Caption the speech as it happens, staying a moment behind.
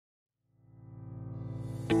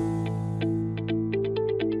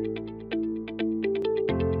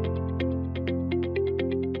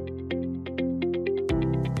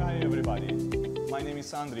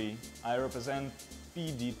I represent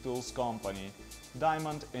PDTOOLS company,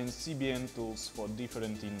 diamond and CBN tools for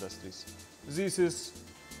different industries. This is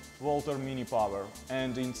WALTER Mini Power,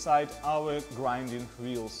 and inside our grinding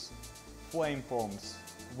wheels, flame forms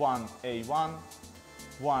 1A1,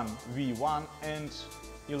 1V1 and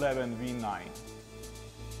 11V9.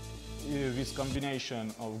 With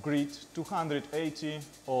combination of grid 280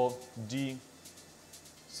 or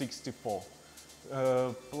D64,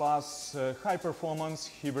 plus high performance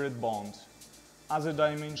hybrid bond. Other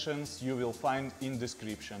dimensions you will find in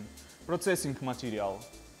description. Processing material,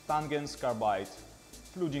 tungsten carbide,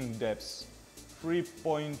 flooding depth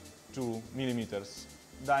 3.2 mm,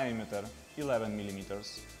 diameter 11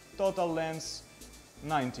 mm, total length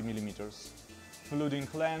 90 mm, flooding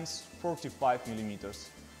length 45 mm.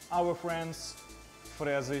 Our friends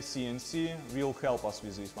Freze CNC will help us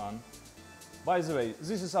with this one. By the way,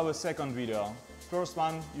 this is our second video. First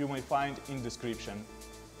one you may find in description.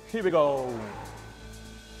 Here we go!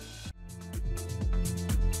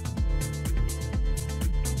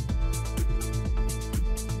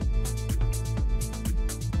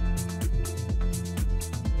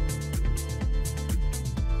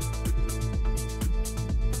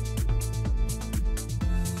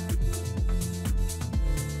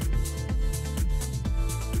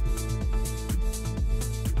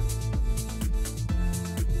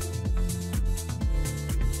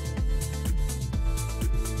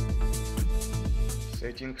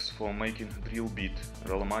 Settings for making drill bit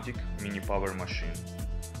Rollomatic Mini Power machine.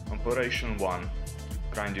 Operation 1.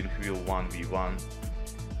 Grinding wheel 1V1.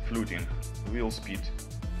 Fluting. Wheel speed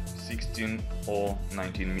 16 or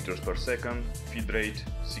 19 meters per second. Feed rate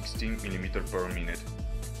 16 mm per minute.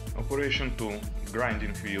 Operation 2.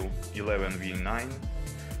 Grinding wheel 11V9.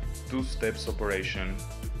 2 steps operation.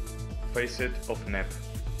 Facet of nap.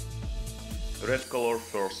 Red color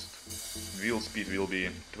first. Wheel speed will be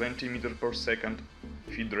 20 meters per second.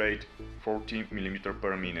 Feed rate 40 mm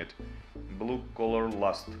per minute. Blue color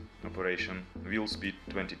last operation. Wheel speed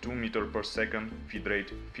 22 meters per second. Feed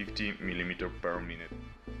rate 50 mm per minute.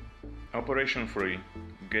 Operation 3.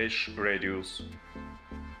 Gauge radius.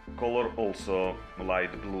 Color also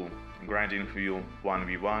light blue. Grinding wheel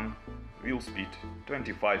 1V1. Wheel speed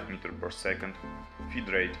 25 meters per second. Feed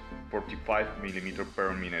rate 45 mm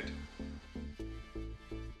per minute.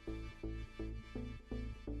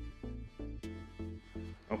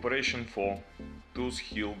 Operation 4. Tooth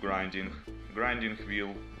heel grinding. Grinding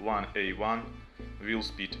wheel 1A1. Wheel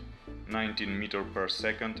speed 19 meters per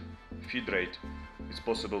second. Feed rate is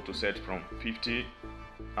possible to set from 50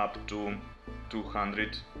 up to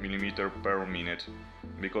 200 mm per minute,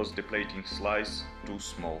 because the plating slice too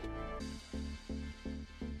small.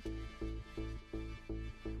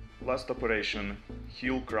 Last operation,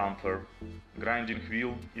 heel crumper. Grinding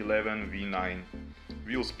wheel 11V9.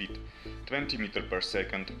 Wheel speed 20 meters per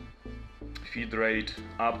second. Feed rate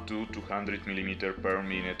up to 200 mm per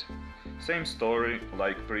minute. Same story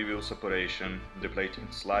like previous operation, the plating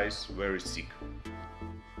slice very thick.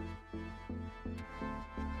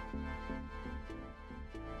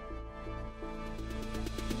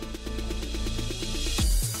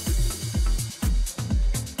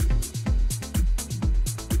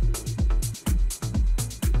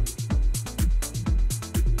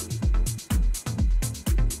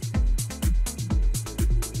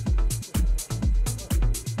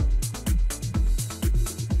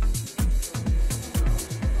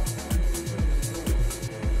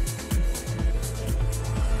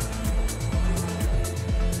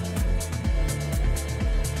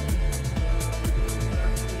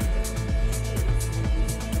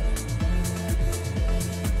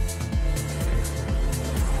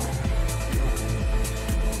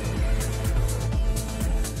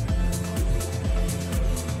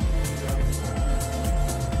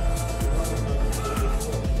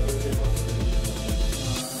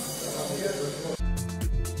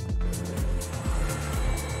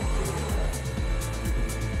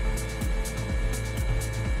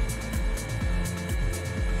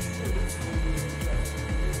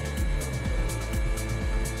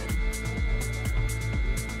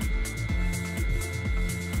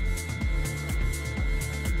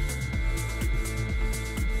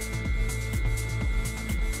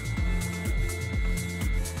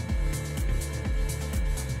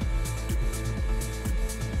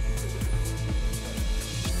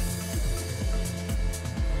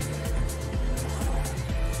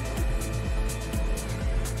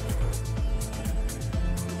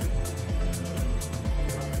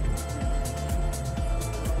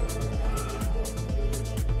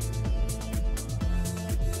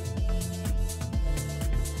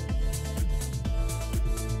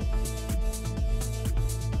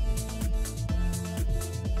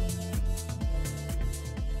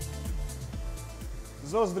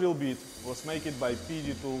 Those drill bit was made by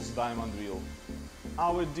PDTOOLS diamond wheel.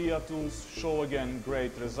 Our DIA tools show again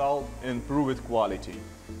great result and proved quality.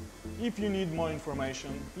 If you need more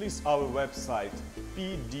information, please our website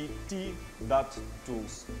pdt.tools,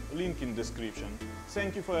 link in description.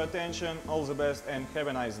 Thank you for your attention, all the best and have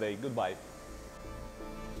a nice day. Goodbye.